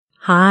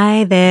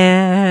Hi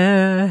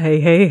there.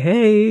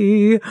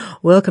 Hey.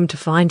 Welcome to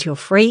Find Your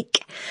Freq.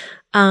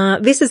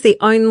 This is the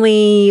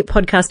only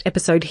podcast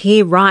episode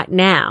here right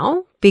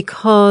now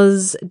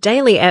because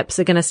daily eps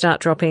are going to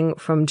start dropping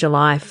from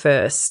July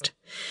 1st.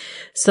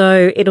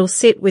 So it'll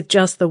sit with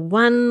just the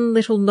one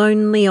little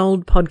lonely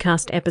old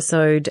podcast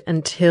episode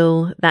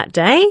until that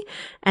day.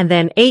 And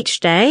then each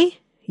day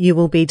you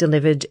will be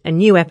delivered a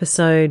new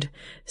episode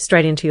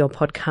straight into your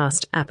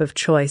podcast app of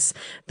choice.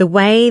 The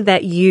way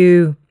that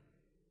you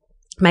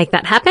make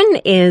that happen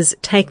is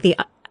take the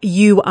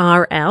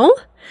URL,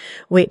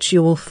 which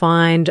you will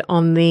find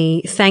on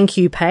the thank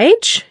you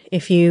page.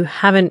 If you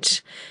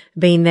haven't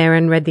been there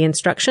and read the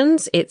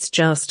instructions, it's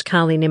just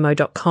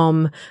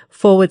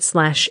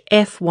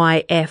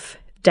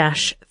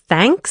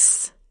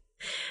carlynimmo.com/FYF-thanks.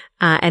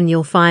 And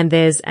you'll find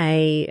there's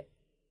a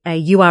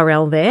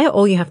URL there.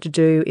 All you have to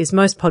do is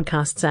most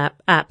podcasts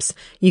apps,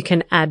 you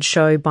can add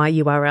show by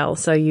URL.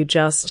 So you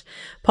just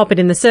pop it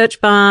in the search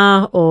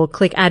bar or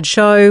click add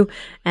show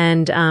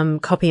and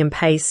copy and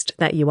paste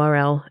that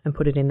URL and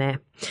put it in there.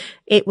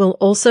 It will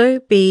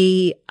also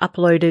be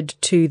uploaded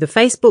to the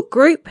Facebook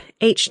group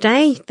each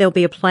day. There'll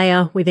be a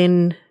player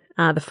within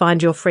the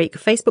Find Your Freq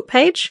Facebook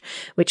page,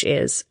 which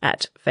is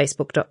at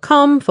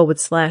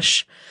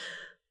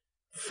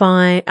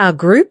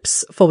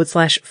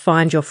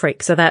facebook.com/groups/find your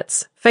freq. So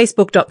that's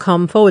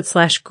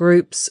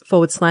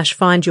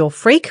facebook.com/groups/find your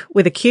freq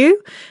with a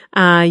Q.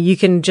 You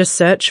can just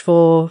search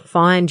for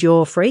Find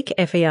Your Freq,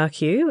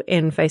 FERQ,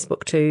 in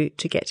Facebook to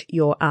get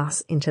your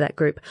ass into that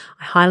group.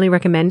 I highly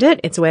recommend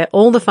it. It's where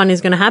all the fun is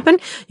going to happen.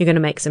 You're going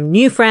to make some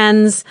new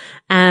friends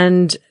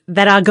and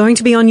that are going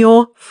to be on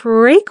your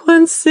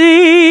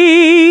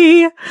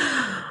frequency.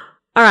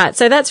 All right.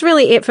 So that's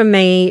really it for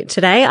me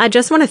today. I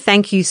just want to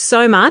thank you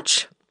so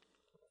much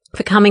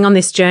for coming on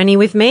this journey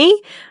with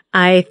me.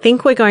 I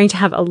think we're going to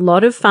have a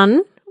lot of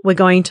fun. We're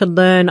going to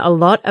learn a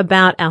lot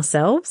about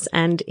ourselves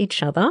and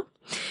each other.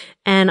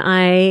 And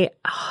I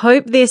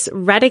hope this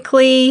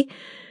radically,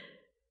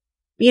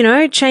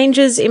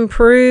 changes,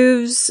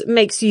 improves,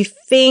 makes you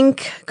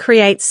think,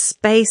 creates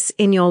space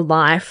in your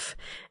life,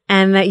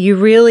 and that you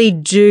really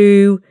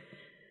do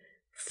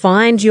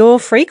find your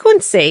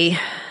frequency.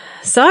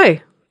 So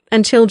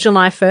until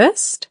July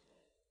 1st,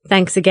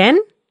 thanks again.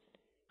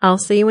 I'll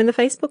see you in the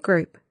Facebook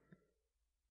group.